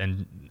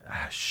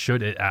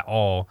it at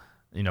all,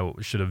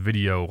 should a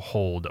video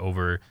hold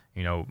over,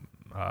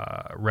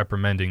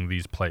 reprimanding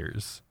these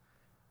players?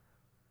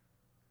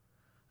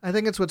 I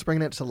think it's what's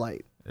bringing it to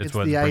light. It's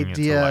the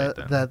idea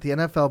that the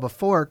NFL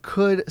before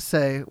could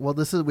say, well,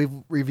 we've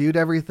reviewed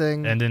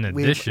everything. And in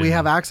addition, we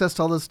have access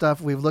to all this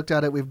stuff. We've looked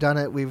at it. We've done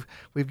it. We've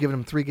given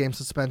them 3-game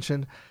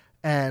suspension.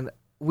 And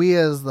we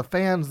as the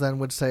fans then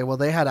would say, well,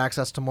 they had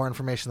access to more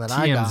information than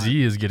I got.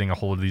 TMZ is getting a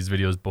hold of these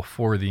videos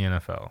before the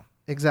NFL.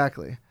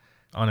 Exactly.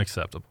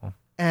 Unacceptable.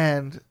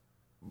 And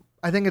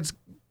I think it's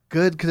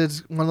good because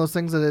it's one of those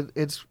things that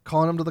it's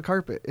calling them to the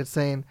carpet. It's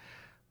saying,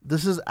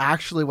 this is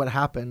actually what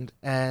happened,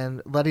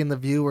 and letting the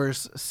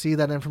viewers see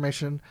that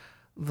information,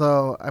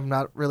 though I'm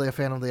not really a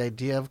fan of the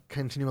idea of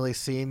continually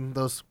seeing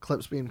those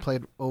clips being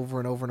played over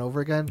and over and over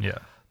again. Yeah.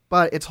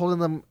 But it's holding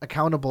them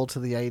accountable to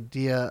the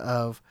idea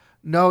of,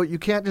 no, you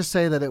can't just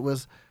say that it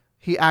was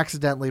he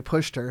accidentally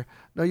pushed her.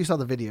 No, you saw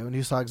the video, and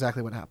you saw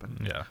exactly what happened.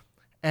 Yeah.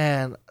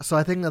 And so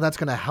I think that's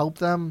going to help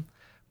them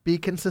be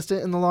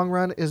consistent in the long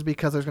run, is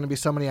because there's going to be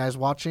so many eyes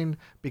watching,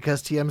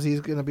 because TMZ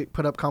is going to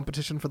put up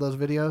competition for those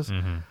videos.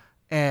 Mm-hmm.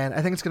 And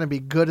I think it's going to be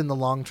good in the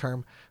long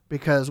term,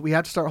 because we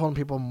have to start holding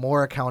people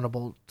more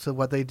accountable to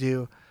what they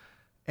do.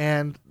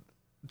 And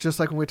just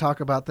like when we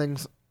talk about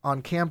things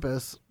on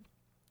campus,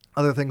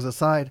 other things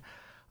aside,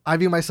 I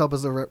view myself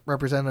as a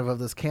representative of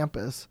this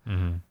campus.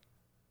 Mm-hmm.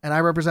 And I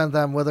represent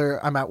them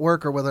whether I'm at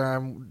work or whether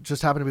I'm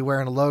just happen to be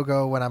wearing a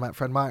logo when I'm at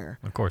Fred Meyer.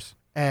 Of course.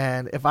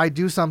 And if I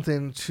do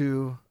something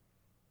to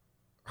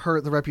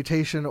hurt the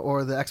reputation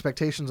or the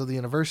expectations of the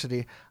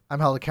university, I'm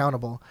held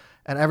accountable.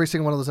 And every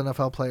single one of those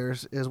NFL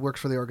players works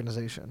for the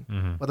organization.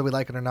 Mm-hmm. Whether we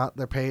like it or not,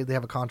 they're paid, they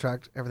have a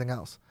contract, everything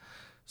else.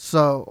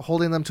 So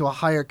holding them to a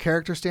higher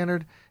character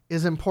standard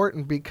is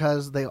important,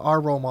 because they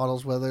are role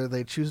models, whether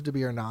they choose to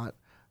be or not.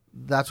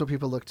 That's what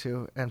people look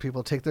to, and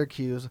people take their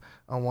cues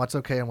on what's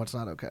okay and what's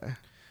not okay.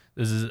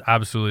 This is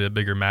absolutely a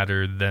bigger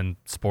matter than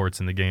sports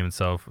in the game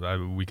itself.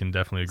 We can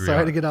definitely agree.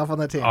 Sorry to get off on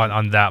that tangent.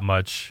 On that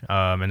much,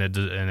 and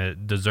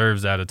it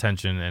deserves that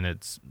attention, and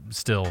it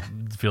still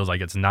feels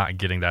like it's not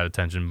getting that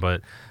attention.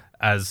 But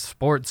as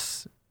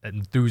sports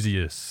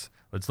enthusiasts,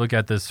 let's look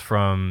at this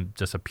from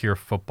just a pure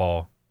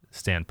football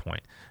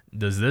standpoint.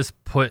 Does this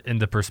put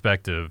into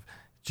perspective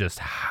just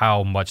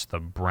how much the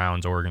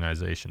Browns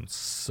organization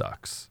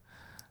sucks?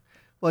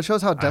 Well, it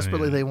shows how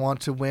desperately they want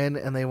to win,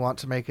 and they want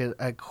to make it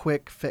a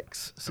quick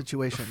fix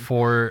situation.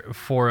 For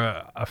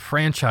a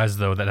franchise,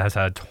 though, that has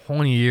had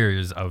 20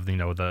 years of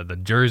the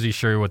jersey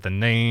shirt with the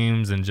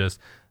names and just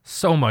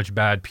so much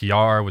bad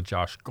PR with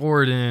Josh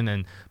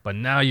Gordon, but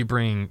now you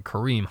bring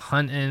Kareem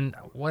Hunt in.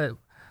 What?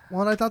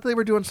 Well, and I thought they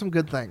were doing some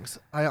good things.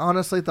 I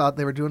honestly thought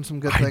they were doing some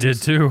good things. I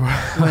did too.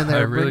 When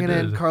they were bringing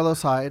in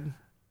Carlos Hyde.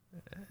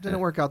 Didn't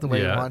work out the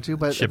way you wanted to,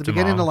 but at the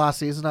beginning of last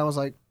season, I was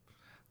like,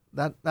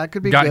 that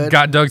could be good.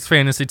 Got Doug's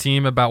fantasy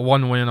team about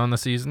 1 win on the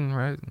season,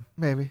 right?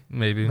 Maybe.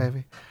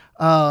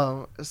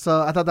 So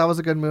I thought that was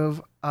a good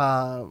move.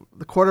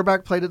 The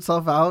quarterback played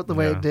itself out the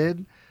way it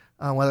did.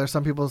 Whether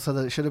some people said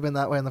that it should have been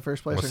that way in the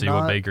first place We'll or see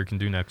not. what Baker can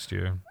do next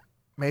year.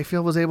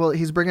 Mayfield was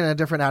he's bringing a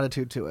different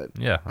attitude to it.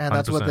 Yeah, 100%. And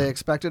that's what they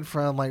expected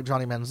from like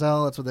Johnny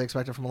Manziel. That's what they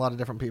expected from a lot of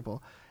different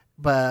people.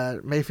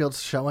 But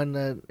Mayfield's showing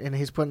it, and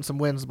he's putting some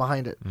wins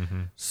behind it.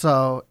 Mm-hmm.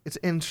 So it's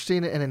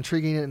interesting and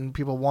intriguing, and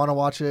people want to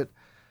watch it.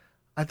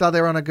 I thought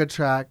they were on a good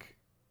track.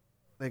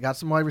 They got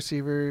some wide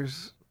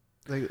receivers.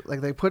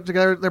 They're putting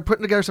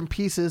together some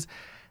pieces,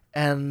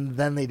 and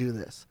then they do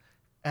this.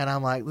 And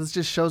I'm like, this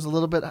just shows a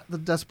little bit the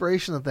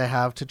desperation that they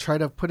have to try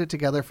to put it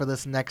together for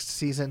this next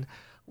season,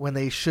 when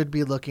they should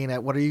be looking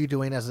at what are you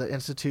doing as an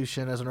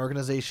institution, as an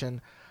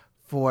organization,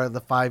 for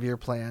the 5-year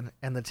plan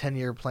and the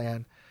 10-year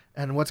plan,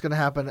 and what's going to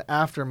happen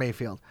after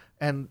Mayfield,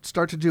 and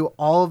start to do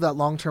all of that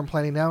long-term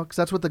planning now, because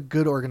that's what the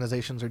good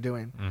organizations are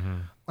doing. Mm-hmm.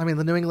 I mean,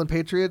 the New England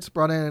Patriots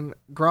brought in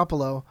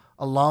Garoppolo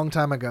a long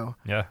time ago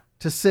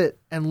to sit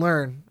and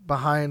learn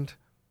behind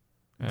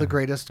the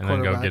greatest quarterback.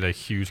 And then go get a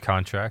huge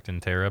contract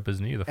and tear up his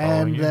knee the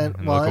following year.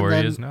 And look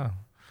where he is now.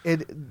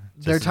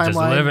 Their timeline, just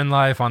living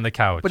life on the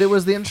couch. But it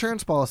was the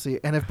insurance policy,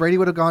 and if Brady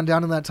would have gone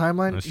down in that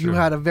timeline, you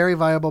had a very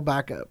viable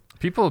backup.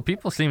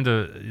 People seem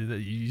to.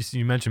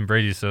 You mentioned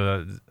Brady,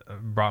 so that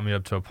brought me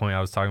up to a point I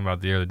was talking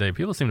about the other day.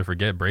 People seem to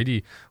forget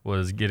Brady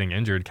was getting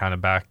injured kind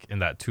of back in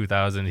that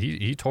 2000.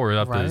 He tore it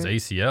up to his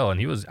ACL, and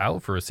he was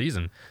out for a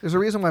season. There's a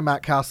reason why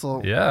Matt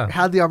Castle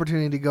had the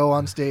opportunity to go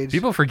on stage.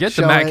 People forget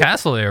the Matt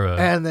Castle era,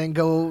 and then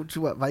go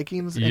to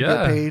Vikings and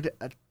get paid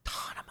a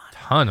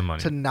ton of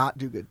money to not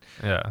do good.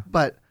 Yeah,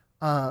 but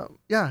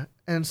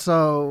and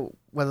so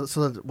what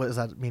does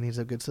that mean? He's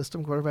a good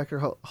system quarterback, or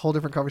whole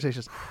different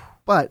conversations,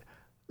 but.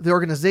 The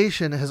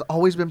organization has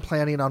always been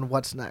planning on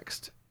what's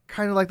next,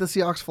 kind of like the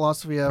Seahawks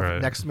philosophy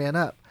of next man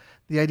up.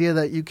 The idea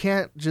that you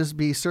can't just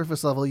be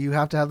surface level, you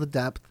have to have the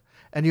depth,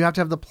 and you have to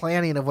have the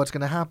planning of what's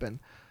going to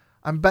happen.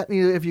 I'm betting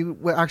you if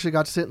you actually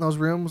got to sit in those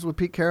rooms with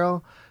Pete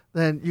Carroll,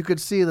 then you could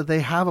see that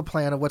they have a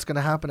plan of what's going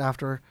to happen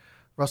after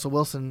Russell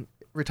Wilson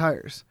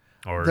retires.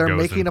 Or they're goes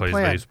making and a plays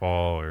plan.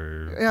 Baseball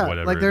or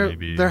whatever like it may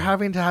be. They're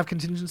having to have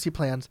contingency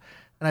plans,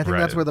 and I think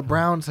that's where the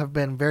Browns have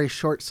been very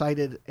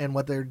short-sighted in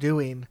what they're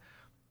doing.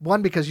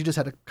 One, because you just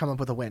had to come up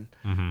with a win.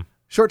 Mm-hmm.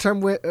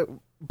 Short-term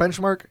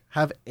benchmark,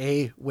 have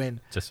a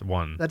win. Just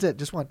one. That's it,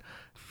 just one.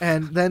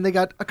 And then they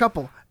got a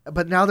couple.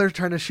 But now they're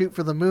trying to shoot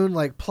for the moon,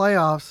 like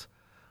playoffs,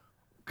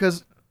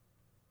 because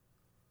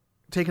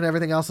taking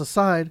everything else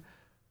aside,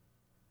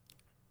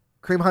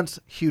 Kareem Hunt's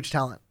huge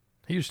talent.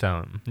 Huge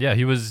talent. Yeah,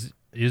 he was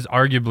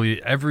arguably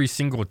every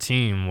single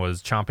team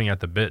was chomping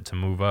at the bit to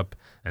move up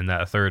in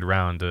that third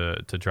round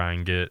to try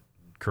and get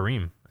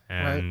Kareem.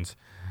 And...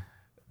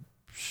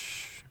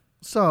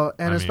 So,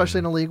 and especially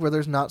in a league where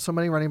there's not so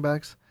many running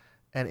backs,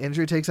 and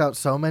injury takes out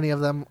so many of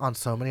them on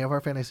so many of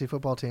our fantasy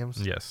football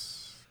teams.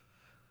 Yes.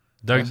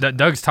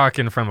 Doug's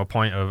talking from a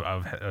point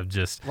of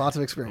just... Lots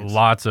of experience.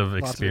 Lots of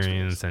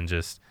experience. And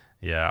just,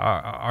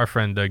 our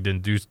friend Doug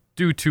didn't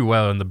do too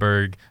well in the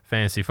Berg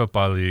Fantasy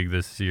Football League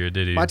this year,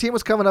 did he? My team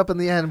was coming up in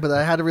the end, but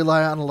I had to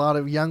rely on a lot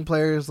of young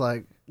players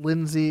like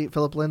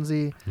Philip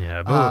Lindsay.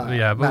 Yeah, but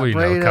we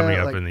know coming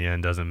up in the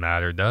end doesn't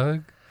matter,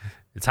 Doug.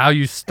 It's how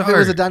you start. If it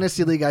was a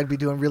dynasty league, I'd be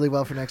doing really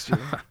well for next year.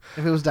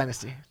 If it was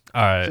dynasty.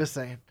 All right. Just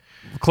saying.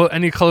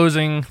 Any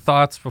closing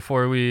thoughts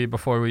before we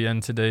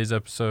end today's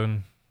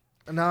episode?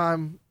 No,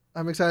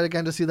 I'm excited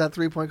again to see that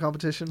 3-point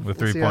competition. The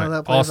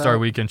 3-point All-Star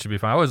weekend should be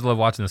fun. I always love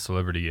watching the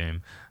celebrity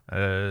game.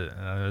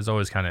 It's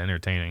always kind of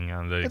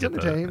entertaining.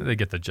 They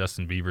get the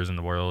Justin Biebers in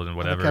the world and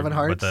whatever. And Kevin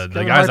Hart. But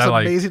the guys I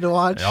like, amazing to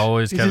watch.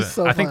 Always Kevin.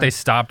 So I think they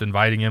stopped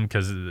inviting him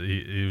because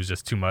he was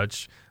just too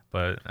much.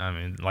 But I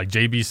mean, like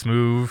JB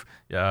Smoove,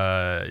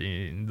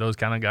 those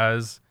kind of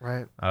guys,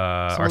 right?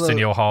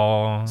 Arsenio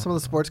Hall, some of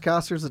the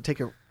sportscasters that take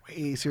it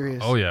way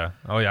serious. Oh yeah.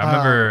 I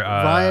remember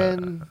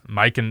Ryan,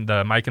 Mike and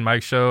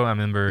Mike show. I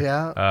remember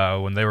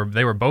when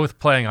they were both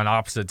playing on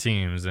opposite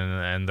teams,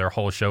 and their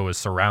whole show was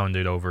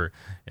surrounded over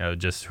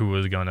just who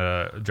was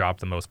gonna drop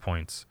the most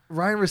points.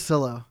 Ryan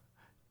Russillo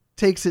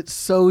takes it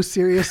so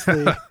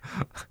seriously.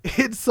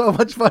 It's so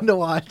much fun to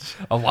watch.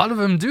 A lot of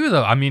them do,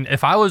 though. I mean,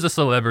 if I was a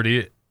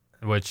celebrity.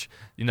 Which,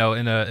 in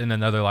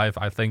another life,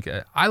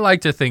 I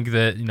like to think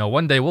that,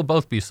 one day we'll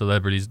both be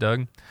celebrities,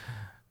 Doug.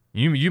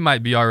 You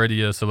might be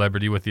already a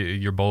celebrity with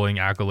your bowling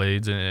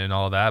accolades and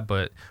all that,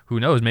 but who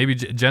knows? Maybe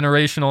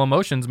Generational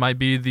Emotions might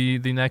be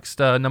the next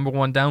number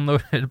one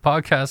downloaded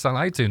podcast on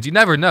iTunes. You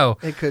never know.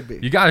 It could be.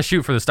 You got to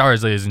shoot for the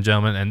stars, ladies and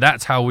gentlemen, and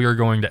that's how we are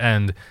going to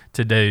end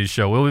today's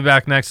show. We'll be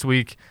back next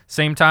week.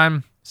 Same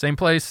time, same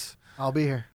place. I'll be here.